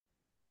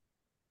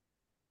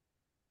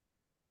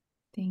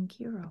Thank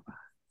you, Roba.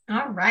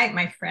 All right,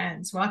 my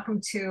friends, welcome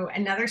to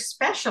another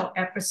special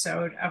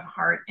episode of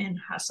Heart and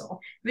Hustle.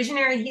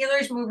 Visionary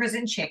healers, movers,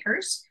 and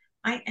shakers.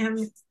 I am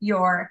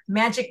your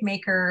magic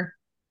maker,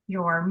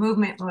 your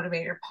movement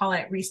motivator,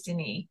 Paulette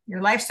Ristini,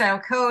 your lifestyle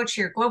coach,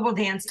 your global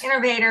dance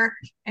innovator,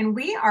 and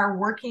we are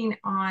working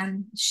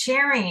on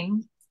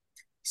sharing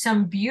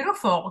some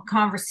beautiful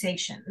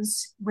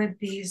conversations with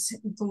these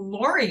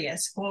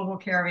glorious global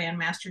caravan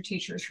master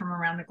teachers from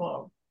around the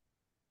globe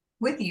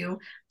with you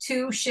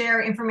to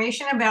share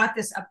information about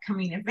this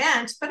upcoming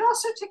event, but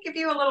also to give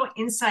you a little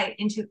insight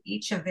into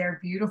each of their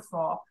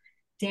beautiful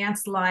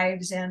dance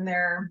lives and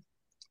their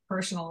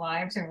personal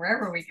lives and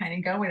wherever we kind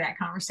of go with that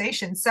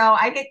conversation. So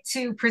I get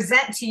to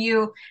present to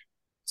you,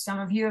 some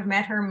of you have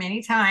met her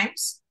many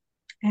times.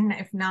 And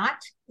if not,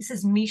 this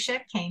is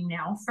Misha Cain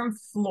Nell from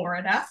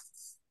Florida.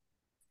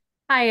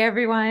 Hi,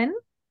 everyone.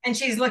 And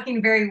she's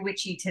looking very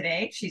witchy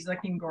today. She's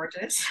looking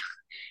gorgeous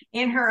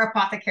in her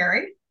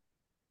apothecary,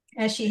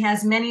 as she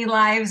has many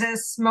lives,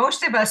 as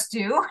most of us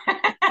do.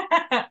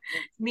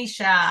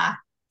 Misha.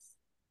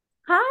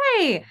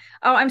 Hi.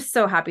 Oh, I'm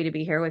so happy to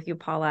be here with you,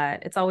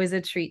 Paulette. It's always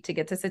a treat to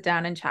get to sit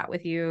down and chat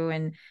with you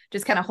and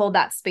just kind of hold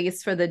that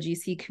space for the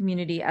GC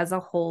community as a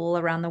whole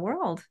around the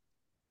world.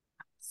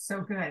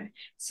 So good.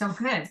 So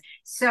good.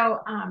 So,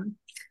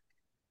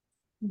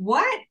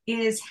 what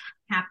is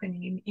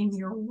happening in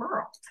your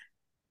world?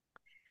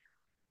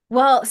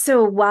 Well, it's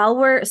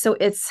October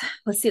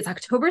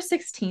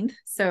 16th.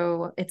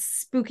 So it's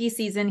spooky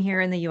season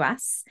here in the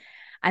US.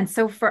 And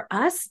so for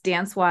us,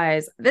 dance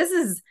wise, this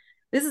is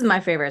my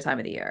favorite time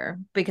of the year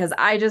because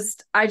I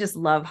just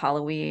love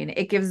Halloween.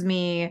 It gives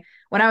me,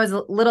 when I was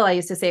little, I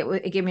used to say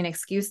it gave me an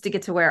excuse to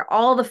get to wear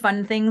all the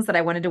fun things that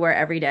I wanted to wear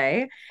every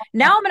day.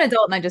 Now I'm an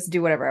adult and I just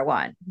do whatever I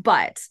want.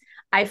 But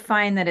I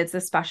find that it's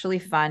especially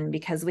fun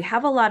because we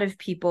have a lot of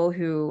people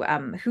who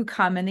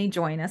come and they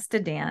join us to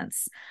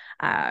dance.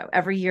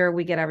 Every year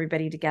we get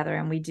everybody together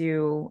and we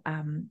do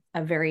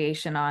a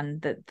variation on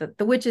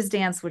the witches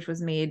dance, which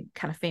was made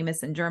kind of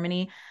famous in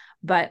Germany.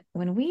 But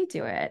when we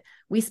do it,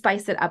 we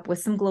spice it up with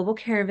some global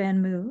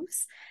caravan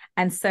moves.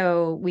 And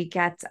so we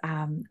get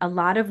a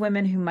lot of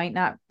women who might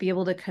not be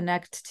able to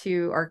connect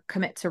to or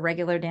commit to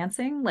regular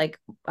dancing, like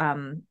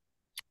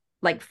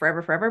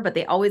forever, but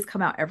they always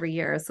come out every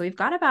year. So we've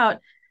got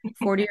about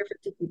 40 or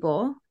 50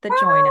 people that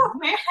join us. Oh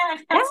man, Yeah.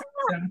 that's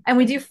awesome. And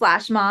we do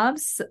flash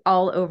mobs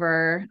all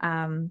over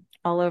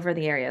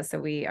the area.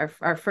 So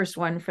our first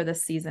one for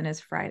this season is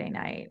Friday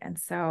night. And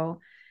so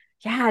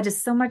yeah,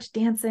 just so much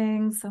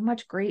dancing, so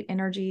much great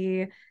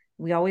energy.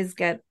 We always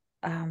get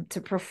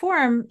to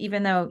perform,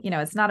 even though,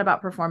 it's not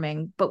about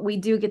performing, but we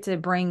do get to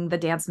bring the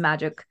dance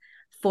magic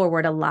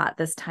forward a lot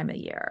this time of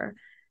year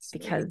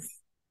Sweet. because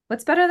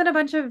what's better than a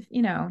bunch of,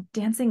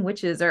 dancing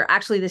witches, or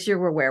actually this year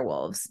we're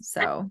werewolves.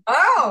 So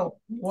Oh,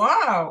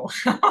 whoa.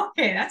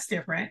 Okay, that's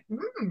different.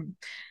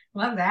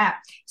 Love that.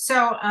 So,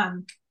 I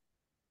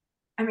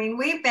mean,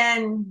 we've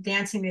been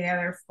dancing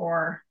together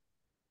for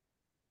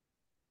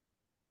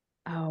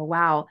oh,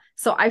 wow.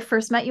 So I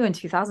first met you in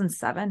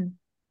 2007.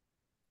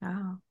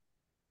 Oh,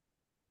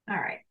 all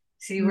right.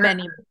 See,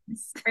 many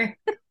moons.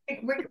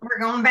 we're we're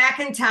going back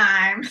in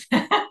time.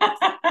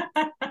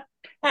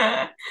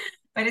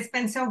 But it's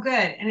been so good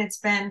and it's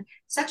been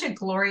such a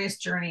glorious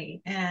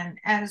journey. And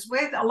as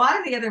with a lot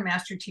of the other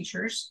master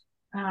teachers,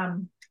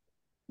 um,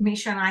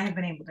 Misha and I have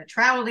been able to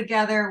travel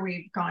together.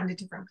 We've gone to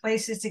different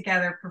places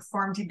together,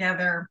 performed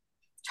together,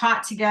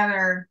 taught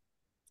together.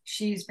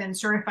 She's been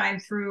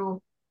certified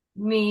through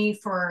me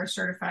for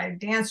certified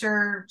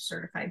dancer,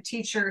 certified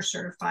teacher,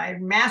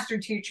 certified master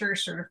teacher,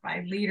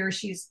 certified leader.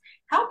 She's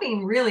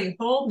helping really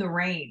hold the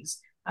reins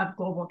of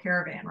Global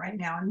Caravan right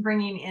now and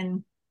bringing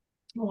in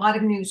a lot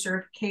of new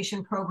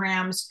certification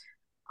programs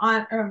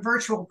on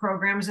virtual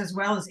programs as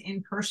well as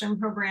in-person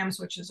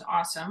programs, which is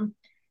awesome.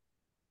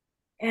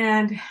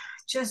 And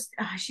just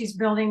she's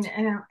building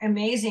an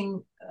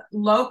amazing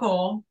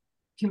local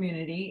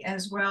community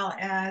as well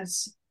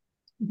as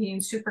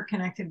being super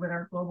connected with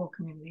our global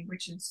community,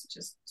 which is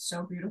just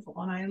so beautiful.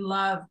 And I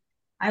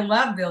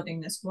love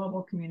building this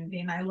global community,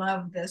 and I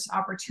love this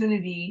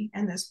opportunity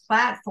and this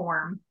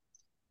platform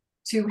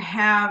to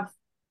have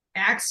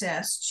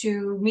access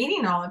to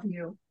meeting all of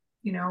you,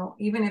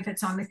 even if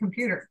it's on the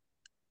computer.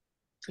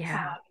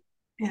 Yeah.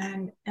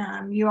 And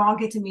you all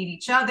get to meet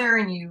each other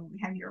and you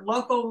have your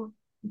local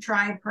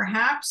tribe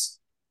perhaps,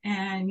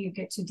 and you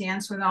get to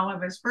dance with all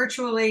of us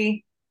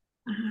virtually.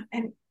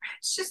 And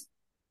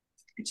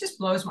it just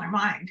blows my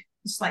mind.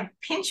 It's like,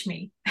 pinch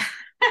me.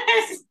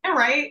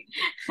 Right?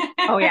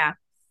 Oh, yeah.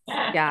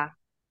 Yeah.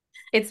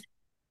 It's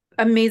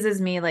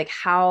amazes me like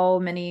how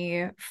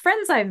many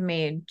friends I've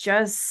made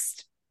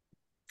just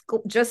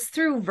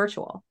through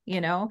virtual.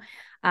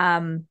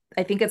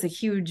 I think it's a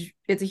huge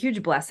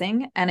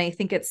blessing. And I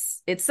think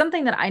it's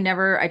something that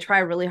I try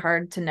really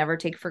hard to never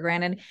take for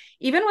granted,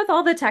 even with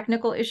all the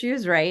technical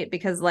issues, right?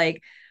 Because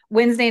like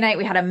Wednesday night,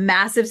 we had a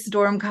massive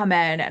storm come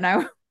in and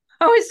I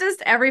was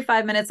just every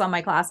 5 minutes on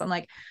my class, I'm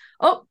like,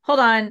 oh, hold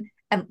on.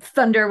 and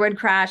thunder would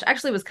crash.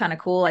 Actually, it was kind of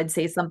cool. I'd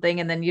say something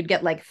and then you'd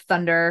get like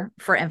thunder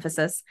for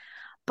emphasis.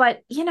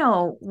 But,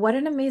 what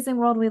an amazing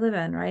world we live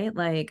in, right?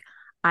 Like,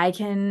 I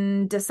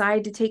can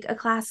decide to take a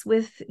class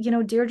with,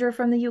 Deirdre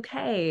from the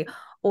UK,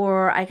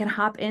 or I can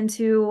hop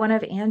into one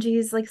of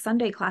Angie's like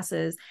Sunday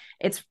classes.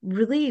 It's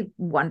really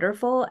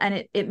wonderful.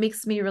 And it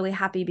makes me really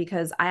happy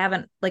because I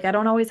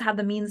don't always have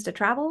the means to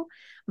travel,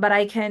 but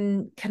I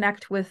can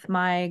connect with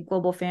my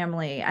global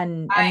family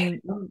Right.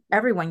 and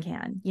everyone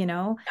can.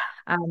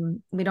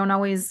 We're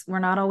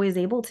not always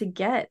able to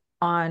get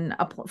on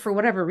for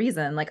whatever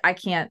reason. Like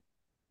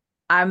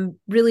I'm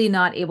really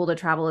not able to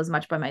travel as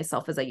much by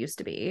myself as I used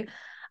to be,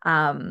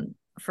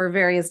 for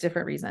various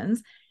different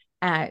reasons.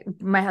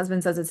 My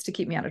husband says it's to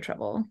keep me out of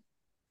trouble,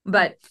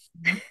 but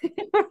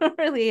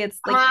really, it's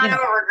Come like, on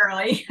over,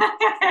 girly.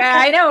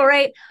 I know,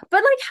 right?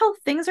 But like health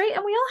things, right?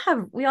 And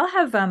we all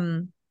have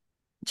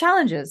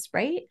challenges,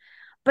 right?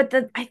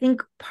 But I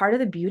think part of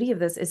the beauty of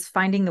this is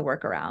finding the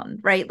workaround,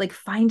 right? Like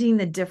finding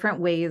the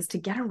different ways to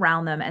get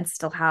around them and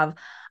still have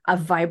a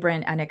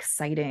vibrant and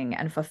exciting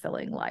and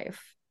fulfilling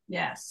life.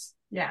 Yes.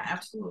 Yeah,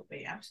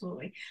 absolutely.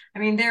 Absolutely. I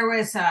mean, there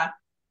was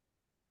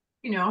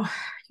you know,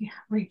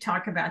 we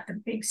talk about the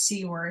big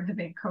C word, the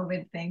big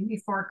COVID thing.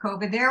 Before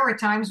COVID, there were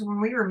times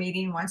when we were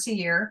meeting once a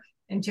year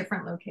in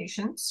different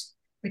locations,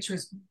 which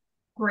was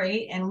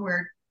great. And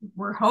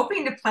we're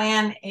hoping to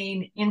plan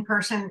an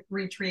in-person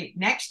retreat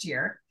next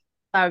year.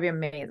 That would be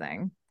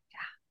amazing.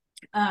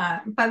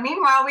 But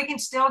meanwhile, we can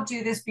still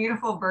do this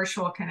beautiful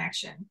virtual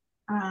connection.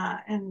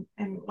 And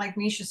like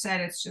Misha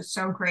said, it's just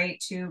so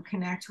great to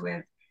connect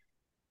with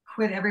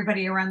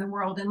everybody around the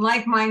world and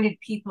like-minded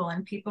people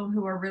and people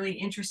who are really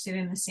interested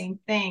in the same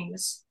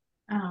things.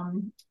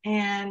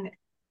 And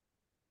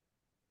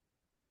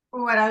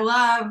what I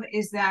love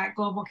is that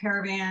Global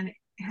Caravan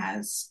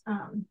has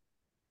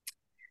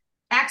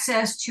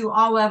access to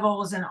all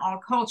levels and all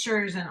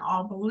cultures and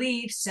all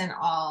beliefs and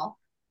all,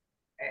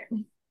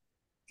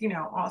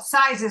 all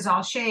sizes,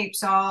 all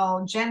shapes,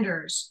 all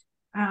genders.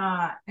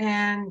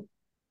 And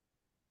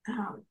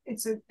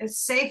it's a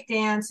safe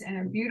dance and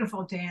a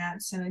beautiful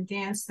dance and a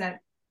dance that,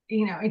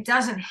 it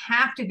doesn't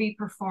have to be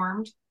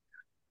performed,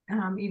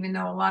 even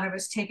though a lot of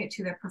us take it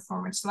to the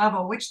performance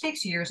level, which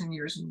takes years and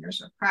years and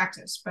years of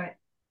practice. But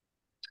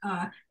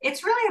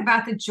it's really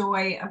about the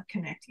joy of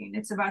connecting.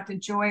 It's about the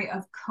joy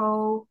of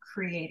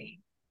co-creating.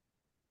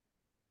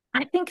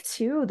 I think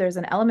too, there's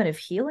an element of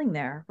healing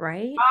there,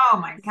 right? Oh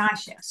my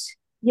gosh, yes.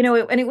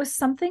 And it was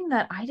something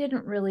that I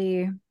didn't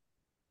really,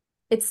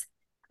 it's,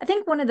 I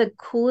think one of the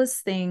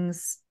coolest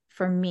things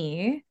for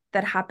me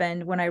that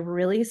happened when I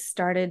really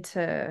started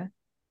to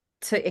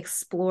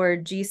explore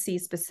GC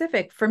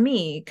specific for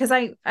me, because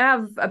I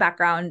have a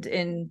background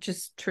in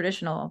just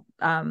traditional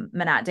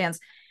Manat dance.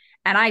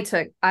 And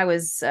I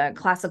was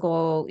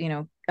classical,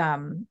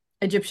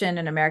 Egyptian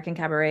and American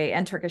cabaret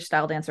and Turkish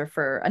style dancer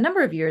for a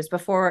number of years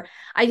before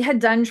I had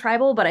done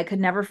tribal, but I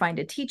could never find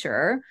a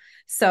teacher.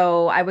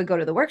 So I would go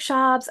to the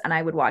workshops and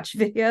I would watch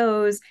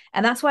videos.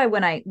 And that's why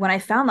when I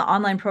found the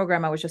online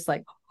program, I was just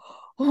like,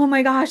 oh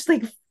my gosh,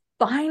 like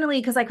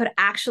finally, because I could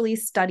actually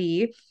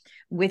study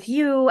with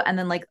you and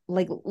then like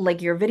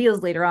your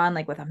videos later on,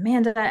 like with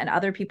Amanda and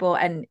other people.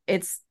 And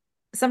it's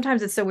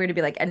sometimes it's so weird to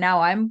be like, and now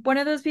I'm one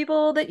of those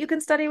people that you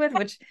can study with,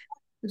 which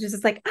is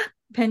just like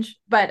pinch.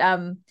 But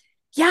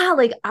yeah,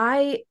 like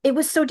it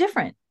was so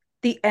different.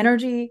 The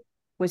energy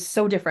was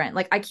so different.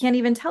 Like I can't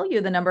even tell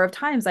you the number of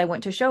times I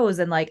went to shows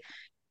and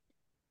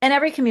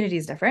every community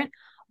is different.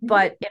 Mm-hmm.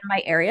 But in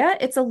my area,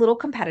 it's a little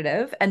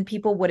competitive, and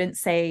people wouldn't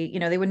say,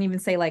 they wouldn't even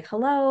say like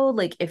hello.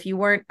 Like if you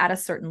weren't at a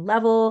certain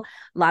level,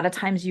 a lot of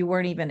times you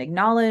weren't even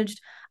acknowledged.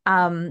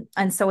 And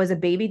so as a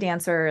baby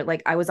dancer,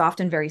 like I was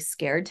often very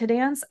scared to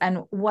dance.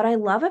 And what I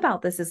love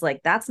about this is like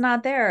that's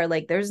not there.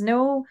 Like there's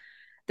no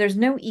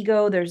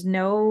ego, there's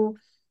no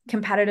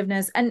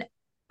competitiveness. And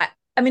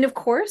I mean, of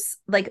course,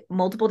 like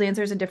multiple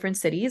dancers in different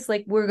cities,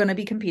 like we're going to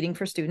be competing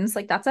for students.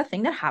 Like that's a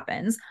thing that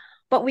happens,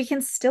 but we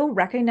can still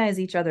recognize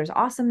each other's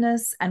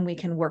awesomeness and we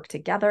can work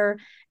together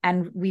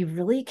and we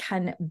really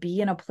can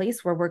be in a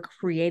place where we're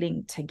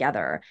creating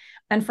together.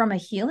 And from a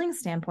healing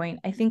standpoint,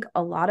 I think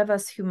a lot of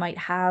us who might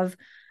have,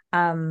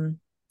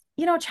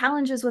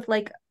 challenges with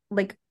like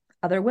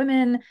other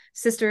women,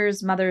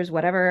 sisters, mothers,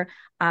 whatever,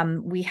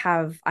 I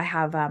have,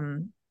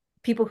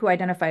 people who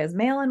identify as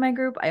male in my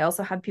group. I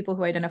also have people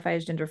who identify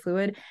as gender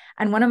fluid.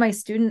 And one of my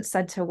students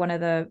said to one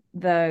of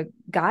the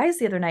guys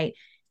the other night,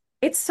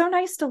 it's so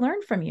nice to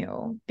learn from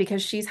you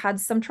because she's had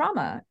some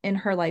trauma in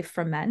her life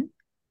from men.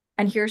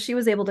 And here she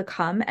was able to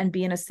come and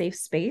be in a safe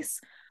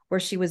space where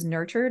she was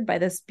nurtured by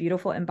this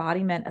beautiful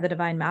embodiment of the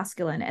divine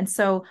masculine. And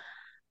so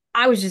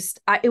it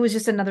was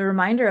just another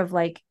reminder of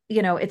like,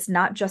 it's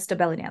not just a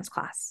belly dance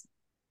class.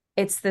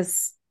 It's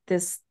this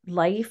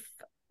life,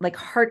 like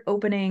heart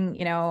opening,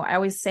 I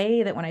always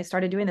say that when I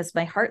started doing this,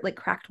 my heart like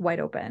cracked wide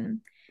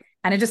open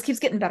and it just keeps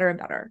getting better and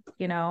better.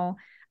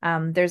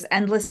 There's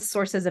endless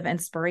sources of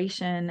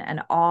inspiration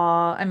and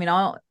awe. I mean,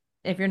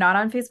 If you're not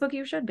on Facebook,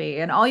 you should be.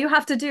 And all you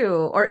have to do,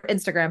 or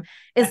Instagram,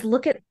 is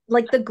look at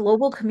like the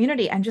global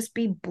community and just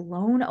be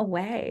blown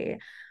away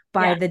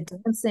by Yeah. the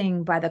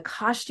dancing, by the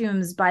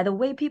costumes, by the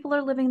way people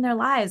are living their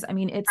lives. I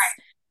mean,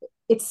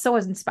 it's so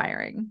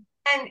inspiring.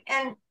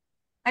 And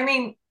I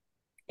mean,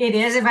 it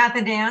is about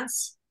the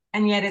dance,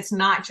 and yet it's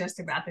not just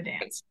about the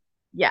dance,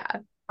 Yeah,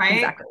 right?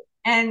 exactly.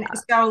 And Yeah.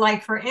 so,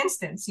 like for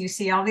instance, you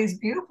see all these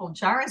beautiful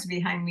jars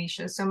behind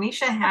Misha. So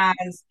Misha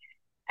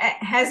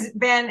has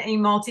been a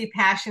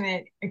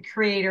multi-passionate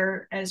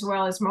creator as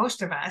well as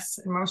most of us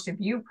and most of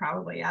you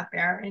probably out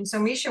there. And so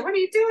Misha, what are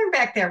you doing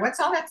back there? What's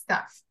all that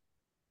stuff?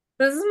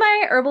 This is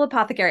my herbal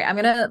apothecary. I'm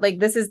gonna like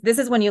this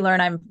is when you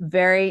learn I'm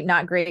very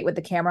not great with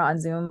the camera on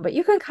Zoom, but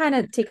you can kind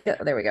of take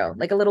there we go,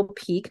 like a little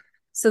peek.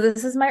 So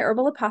this is my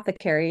herbal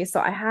apothecary. So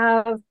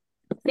I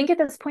think at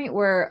this point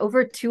we're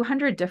over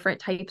 200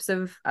 different types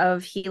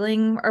of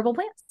healing herbal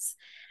plants.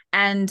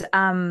 And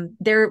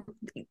they're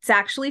it's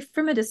actually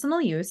for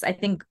medicinal use. I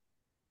think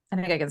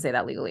I can say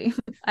that legally.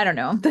 I don't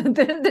know.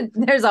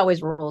 There's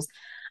always rules.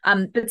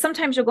 But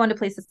sometimes you'll go into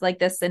places like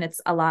this and it's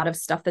a lot of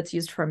stuff that's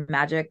used for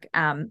magic.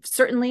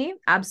 Certainly,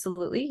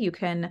 absolutely, you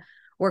can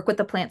work with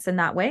the plants in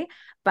that way.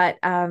 But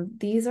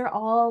these are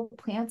all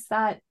plants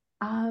that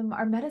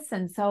are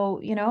medicine.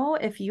 So,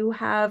 if you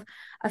have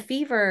a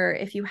fever,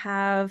 if you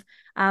have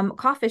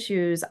cough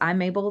issues,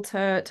 I'm able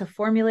to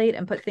formulate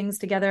and put things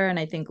together. And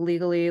I think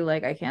legally,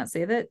 like I can't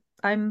say that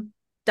I'm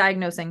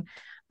diagnosing,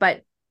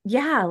 but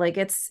yeah, like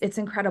it's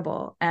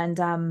incredible.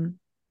 And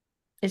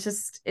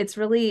it's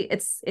really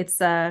it's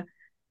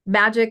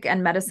magic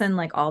and medicine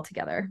like all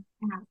together.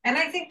 Yeah. And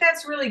I think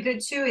that's really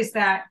good too, is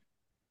that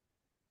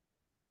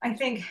I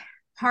think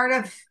part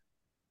of,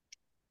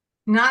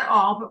 not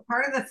all, but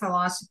part of the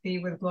philosophy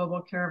with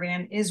Global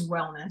Caravan is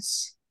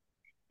wellness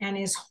and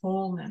is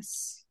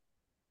wholeness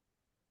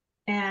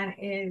and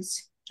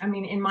is, I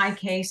mean, in my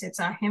case, it's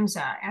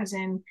ahimsa, as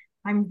in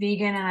I'm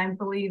vegan and I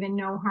believe in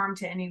no harm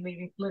to any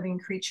living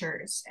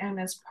creatures. And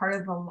that's part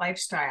of the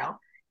lifestyle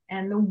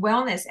and the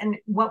wellness and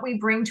what we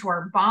bring to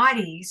our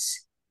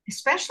bodies,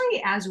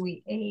 especially as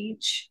we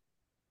age.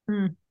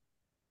 Mm,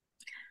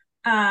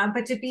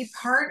 But to be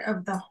part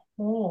of the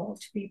whole,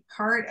 to be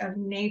part of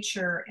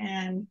nature.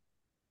 And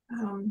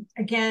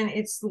again,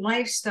 it's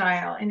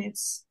lifestyle, and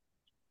it's,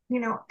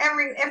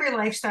 every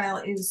lifestyle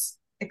is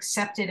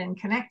accepted and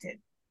connected.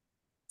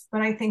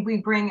 But I think we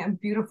bring a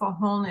beautiful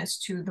wholeness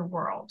to the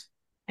world.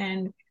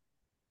 And,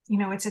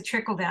 it's a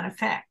trickle down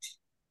effect.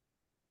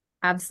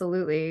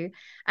 absolutely.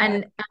 Uh,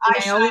 And I I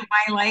shine always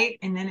my light,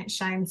 and then it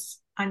shines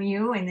on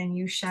you, and then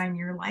you shine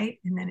your light,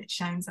 and then it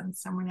shines on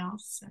someone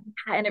else.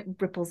 and it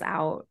ripples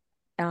out.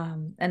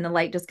 And the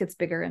light just gets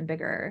bigger and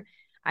bigger.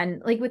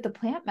 And like with the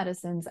plant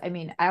medicines, I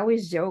mean, I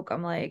always joke,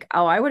 I'm like,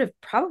 oh, I would have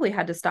probably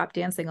had to stop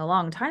dancing a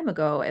long time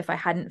ago if I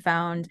hadn't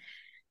found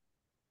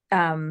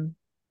um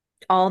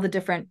all the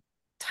different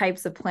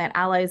types of plant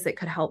allies that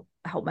could help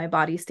my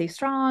body stay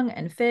strong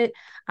and fit,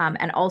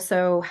 and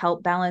also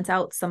help balance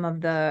out some of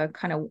the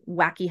kind of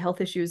wacky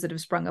health issues that have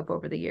sprung up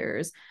over the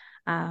years.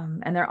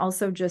 And they're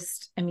also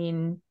just, I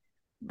mean,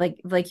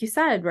 like you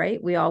said,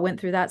 right? We all went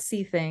through that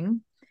sea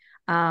thing.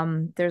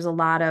 There's a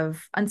lot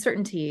of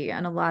uncertainty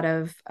and a lot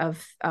of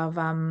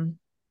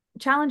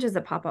challenges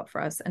that pop up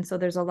for us, and so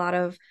there's a lot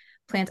of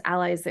plant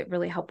allies that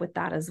really help with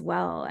that as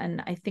well.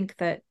 And I think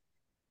that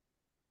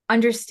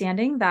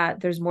understanding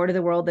that there's more to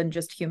the world than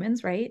just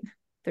humans, right?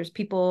 There's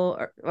people,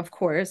 of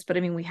course, but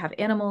I mean, we have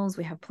animals,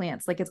 we have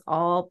plants, like it's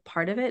all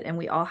part of it. And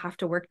we all have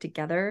to work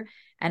together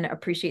and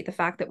appreciate the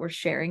fact that we're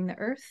sharing the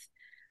earth.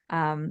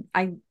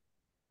 I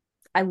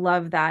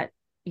love that,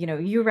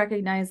 you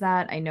recognize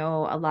that. I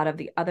know a lot of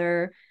the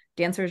other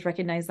dancers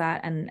recognize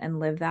that and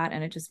live that.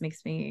 And it just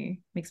makes me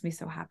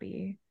so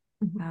happy.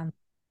 Mhm. Um,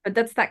 but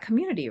that's that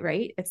community,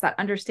 right? It's that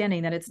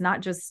understanding that it's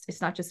not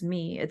just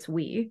me, it's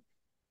we.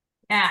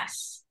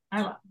 Yes,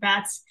 I love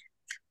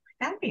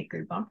that'd be a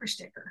good bumper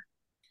sticker.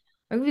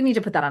 We need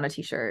to put that on a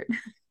t-shirt.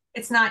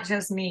 It's not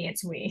just me,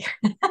 it's we.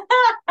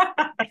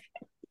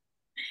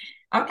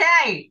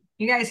 Okay,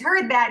 you guys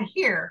heard that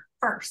here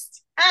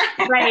first.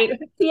 Right.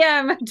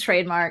 TM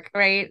trademark,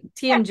 right?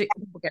 TMG.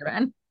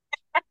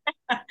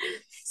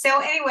 So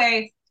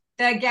anyway,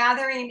 the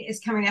gathering is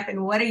coming up,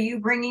 and what are you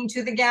bringing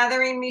to the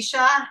gathering,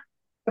 Misha?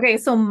 Okay,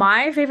 so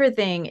my favorite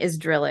thing is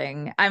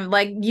drilling. I'm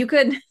like, you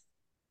could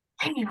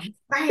Bam,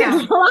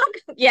 bam.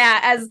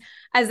 yeah,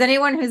 as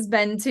anyone who's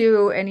been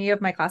to any of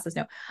my classes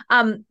know,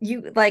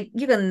 you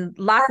can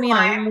lock me in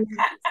a room,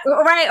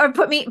 right, or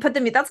put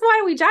the that's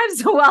why we jive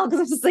so well,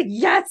 because I'm just like,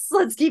 yes,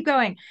 let's keep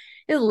going.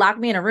 Just lock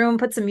me in a room,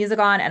 put some music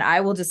on, and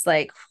I will just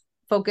like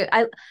focus.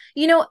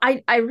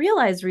 I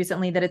realized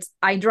recently that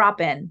I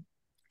drop in.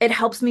 It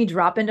helps me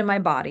drop into my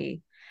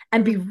body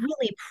and be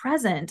really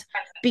present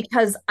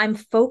because I'm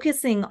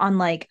focusing on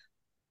like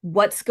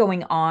what's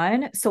going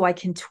on so I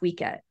can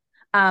tweak it.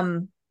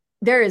 um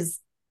there is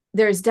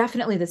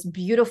definitely this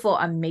beautiful,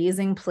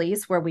 amazing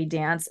place where we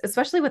dance,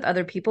 especially with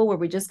other people, where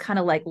we just kind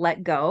of like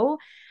let go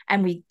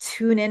and we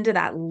tune into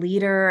that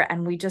leader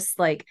and we just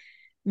like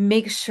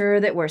make sure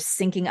that we're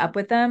syncing up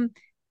with them.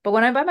 But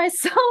when I'm by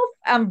myself,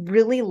 I'm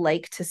really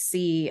like to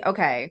see,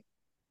 okay,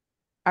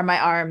 are my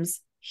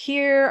arms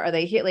here? Are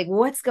they here? Like,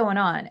 what's going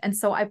on? And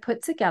so I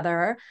put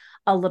together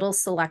a little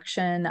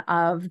selection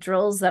of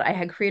drills that I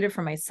had created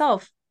for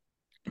myself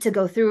to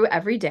go through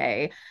every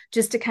day,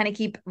 just to kind of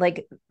keep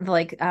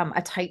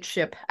a tight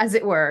ship, as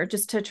it were,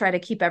 just to try to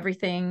keep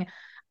everything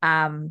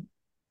um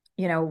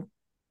you know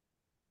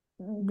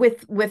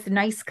with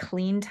nice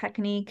clean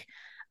technique,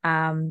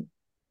 um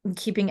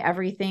keeping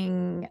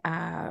everything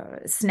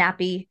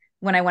snappy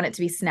when I want it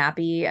to be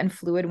snappy, and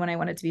fluid when I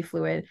want it to be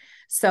fluid.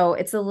 So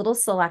it's a little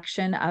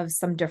selection of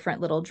some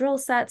different little drill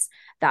sets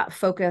that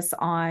focus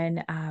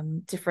on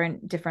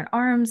different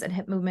arms and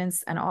hip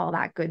movements and all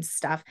that good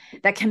stuff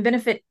that can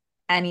benefit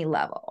any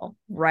level,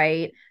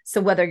 right?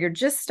 So whether you're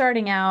just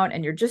starting out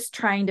and you're just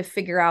trying to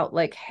figure out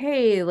like,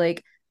 hey,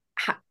 like,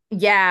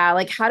 yeah,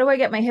 like how do I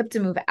get my hip to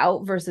move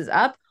out versus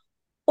up?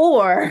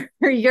 Or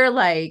you're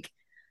like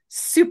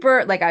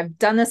super, like I've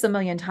done this a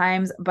million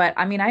times, but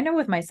I mean, I know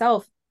with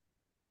myself,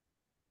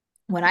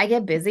 when I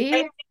get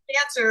busy,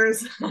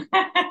 Answers.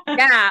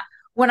 yeah,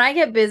 when I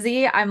get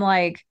busy, I'm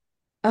like,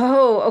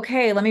 oh,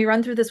 okay, let me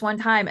run through this one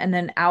time and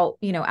then out,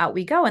 out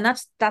we go. And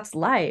that's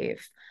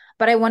life.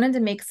 But I wanted to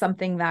make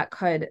something that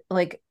could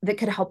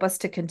help us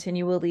to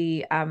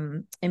continually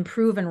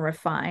improve and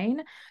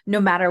refine no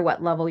matter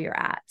what level you're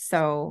at.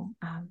 So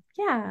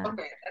yeah.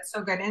 Okay, that's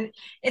so good. And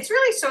it's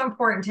really so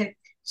important to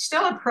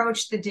still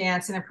approach the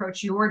dance and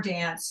approach your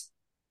dance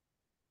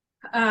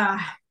uh,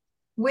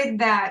 with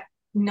that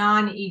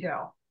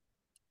non-ego,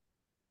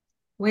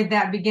 with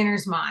that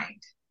beginner's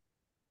mind.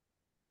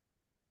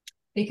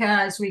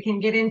 Because we can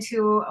get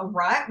into a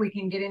rut, we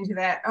can get into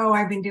that, oh,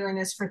 I've been doing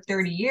this for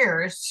 30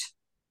 years,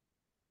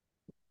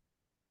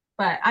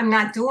 but I'm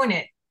not doing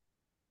it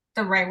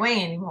the right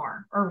way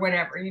anymore, or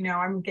whatever.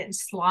 I'm getting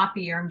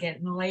sloppy, or I'm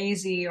getting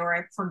lazy, or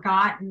I've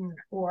forgotten,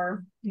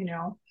 or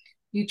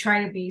you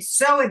try to be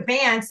so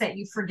advanced that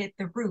you forget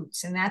the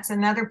roots. And that's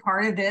another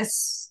part of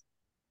this.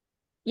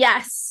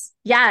 Yes.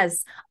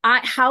 Yes.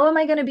 How am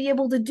I going to be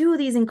able to do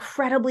these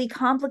incredibly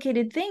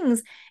complicated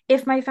things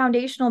if my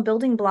foundational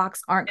building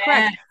blocks aren't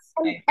correct?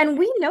 Yes. And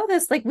we know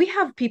this, like we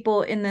have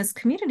people in this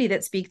community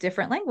that speak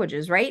different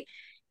languages, right?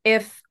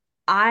 If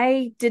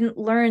I didn't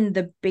learn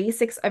the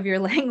basics of your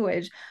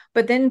language,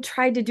 but then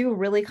tried to do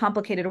really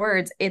complicated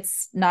words,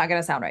 it's not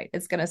going to sound right.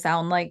 It's going to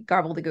sound like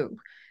gobbledygook.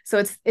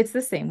 So it's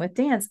the same with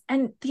dance.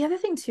 And the other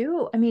thing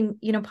too, I mean,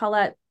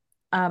 Paulette,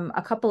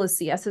 a couple of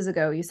CSs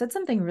ago, you said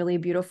something really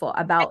beautiful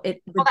about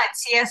it. Well, that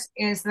CS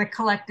is the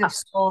collective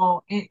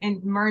soul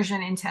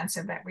immersion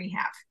intensive that we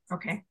have.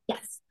 Okay.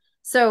 Yes.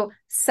 So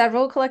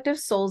several collective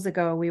souls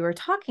ago, we were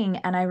talking,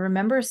 and I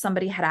remember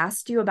somebody had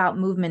asked you about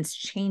movements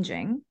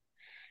changing,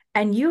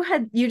 and you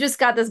just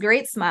got this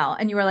great smile,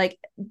 and you were like,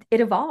 it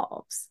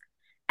evolves.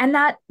 And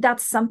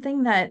that's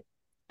something that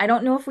I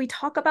don't know if we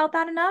talk about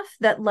that enough,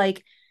 that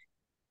like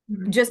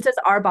just as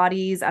our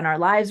bodies and our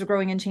lives are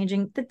growing and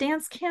changing, the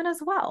dance can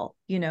as well,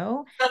 The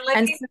And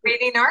living, so,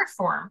 breathing art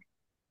form.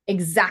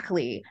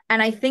 exactly.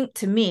 And I think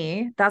to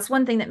me, that's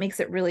one thing that makes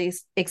it really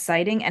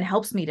exciting and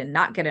helps me to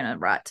not get in a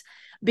rut,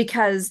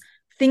 because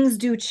things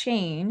do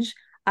change.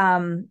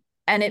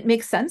 And it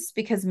makes sense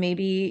because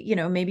maybe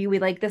we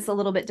like this a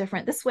little bit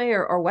different this way,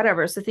 or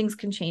whatever. So things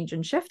can change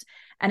and shift.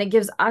 And it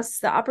gives us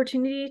the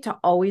opportunity to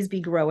always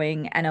be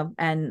growing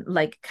and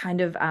like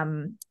kind of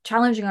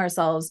challenging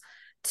ourselves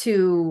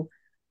to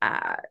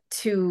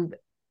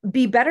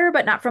be better,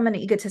 but not from an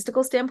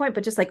egotistical standpoint,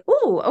 but just like,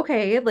 oh,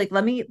 okay, like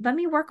let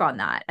me work on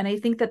that. And I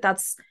think that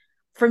that's,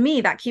 for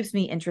me, that keeps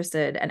me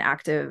interested and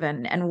active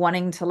and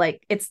wanting to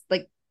like, it's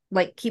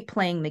like keep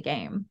playing the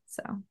game.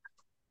 So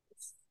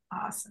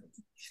Awesome.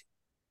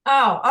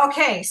 Oh,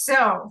 okay.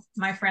 So,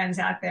 my friends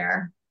out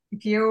there,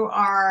 if you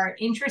are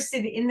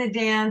interested in the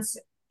dance,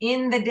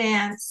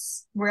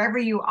 wherever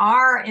you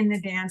are in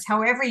the dance,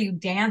 however you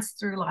dance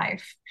through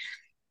life,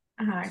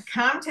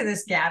 come to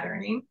this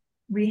gathering.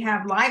 We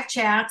have live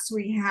chats,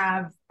 we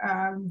have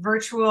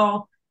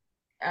virtual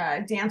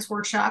dance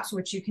workshops,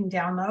 which you can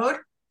download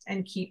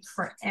and keep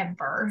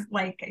forever,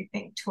 like I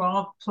think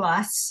 12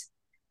 plus.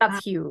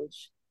 that's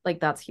huge. Like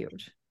that's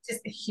huge.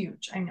 Just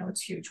huge. I know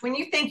it's huge. When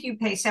you think you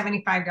pay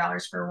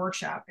 $75 for a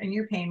workshop and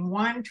you're paying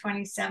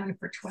 $127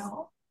 for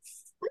 12.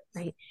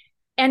 Right.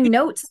 And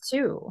notes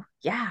too.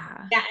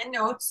 Yeah. Yeah, and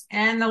notes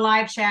and the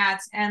live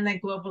chats and the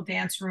global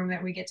dance room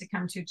that we get to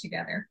come to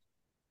together.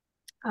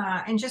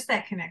 And just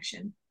that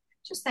connection.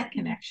 Just that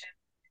connection.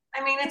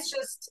 I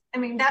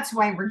mean, that's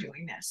why we're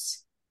doing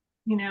this.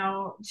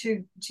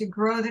 To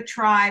grow the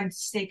tribe, to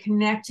stay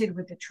connected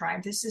with the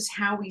tribe. This is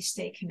how we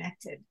stay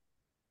connected.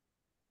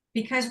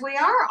 Because we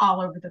are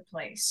all over the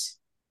place.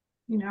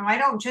 I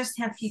don't just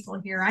have people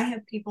here. I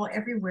have people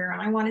everywhere,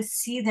 and I want to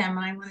see them,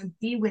 and I want to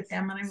be with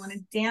them, and I want to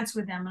dance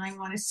with them, and I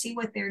want to see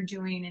what they're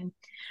doing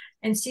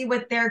and see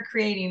what they're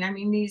creating. I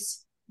mean,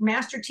 these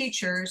master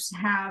teachers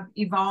have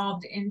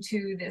evolved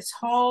into this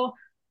whole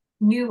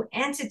new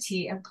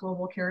entity of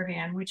Global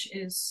Caravan, which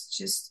is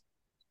just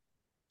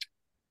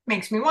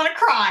makes me want to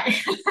cry.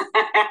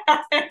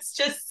 It's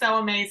just so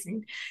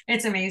amazing.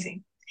 It's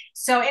amazing.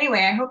 So anyway,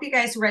 I hope you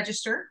guys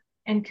register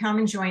and come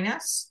and join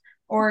us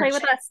or Play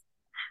with us.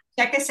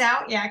 check us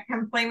out. Yeah,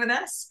 come play with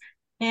us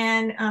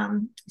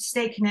and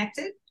stay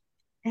connected.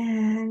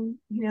 And,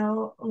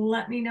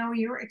 let me know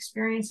your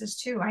experiences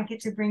too. I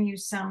get to bring you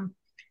some,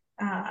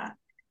 uh,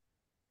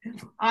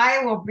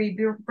 I will be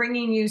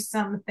bringing you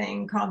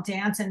something called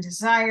Dance and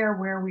Desire,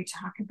 where we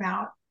talk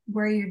about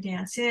where your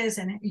dance is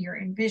and your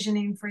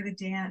envisioning for the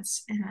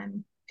dance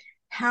and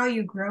how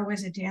you grow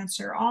as a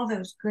dancer, all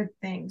those good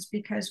things,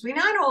 because we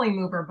not only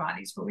move our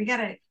bodies, but we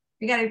gotta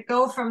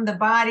go from the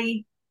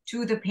body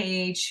to the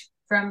page,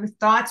 from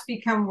thoughts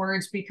become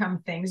words,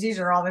 become things. These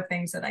are all the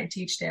things that I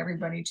teach to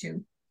everybody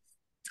too.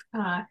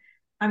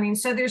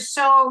 So there's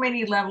so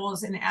many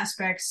levels and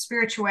aspects: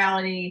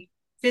 spirituality,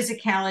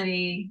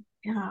 physicality,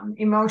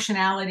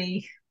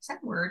 emotionality. Is that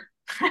a word?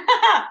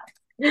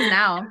 It is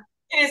now.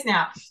 It is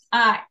now,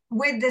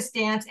 with this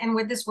dance and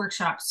with this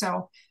workshop.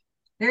 So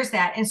there's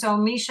that. And so,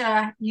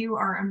 Misha, you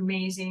are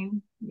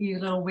amazing, you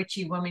little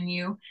witchy woman,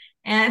 you.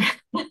 And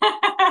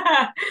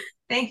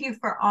thank you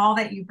for all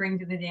that you bring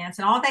to the dance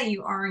and all that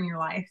you are in your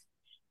life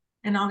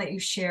and all that you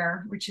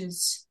share, which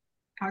is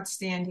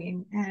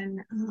outstanding.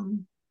 And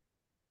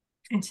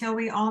until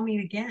we all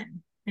meet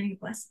again, many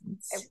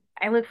blessings.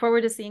 I look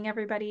forward to seeing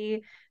everybody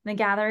in the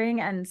gathering,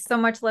 and so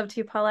much love to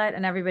you, Paulette,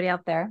 and everybody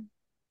out there.